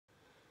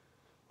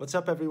What's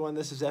up, everyone?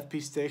 This is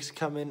FP Sticks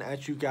coming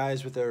at you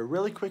guys with a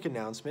really quick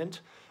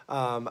announcement.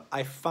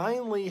 I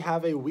finally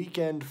have a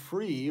weekend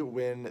free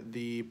when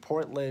the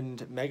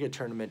Portland Mega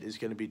Tournament is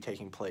going to be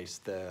taking place,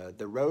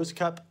 the Rose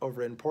Cup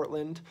over in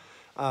Portland.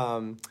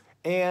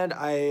 And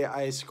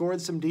I scored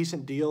some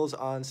decent deals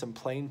on some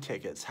plane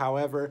tickets.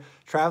 However,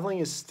 traveling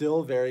is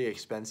still very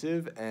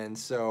expensive, and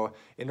so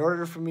in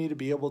order for me to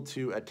be able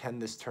to attend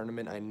this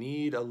tournament, I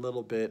need a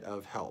little bit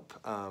of help.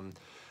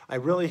 I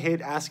really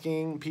hate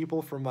asking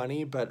people for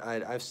money, but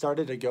I've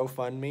started a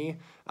GoFundMe,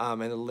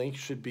 and the link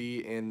should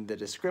be in the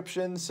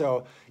description.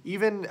 So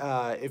even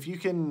if you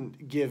can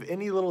give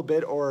any little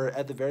bit, or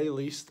at the very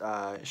least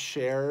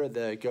share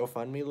the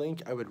GoFundMe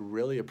link, I would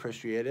really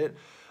appreciate it.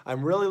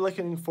 I'm really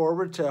looking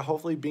forward to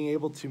hopefully being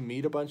able to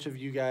meet a bunch of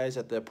you guys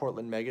at the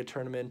Portland Mega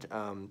Tournament.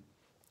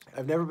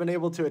 I've never been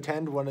able to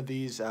attend one of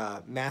these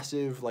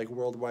massive, like,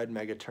 worldwide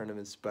mega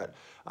tournaments, but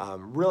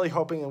really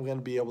hoping I'm going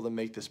to be able to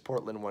make this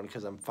Portland one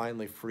because I'm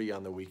finally free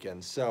on the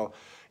weekends. So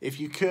if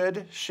you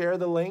could share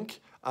the link,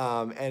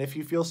 and if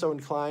you feel so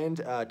inclined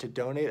to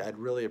donate, I'd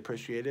really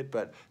appreciate it.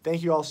 But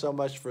thank you all so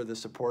much for the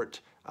support,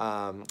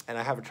 and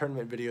I have a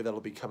tournament video that'll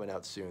be coming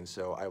out soon,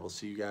 so I will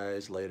see you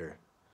guys later.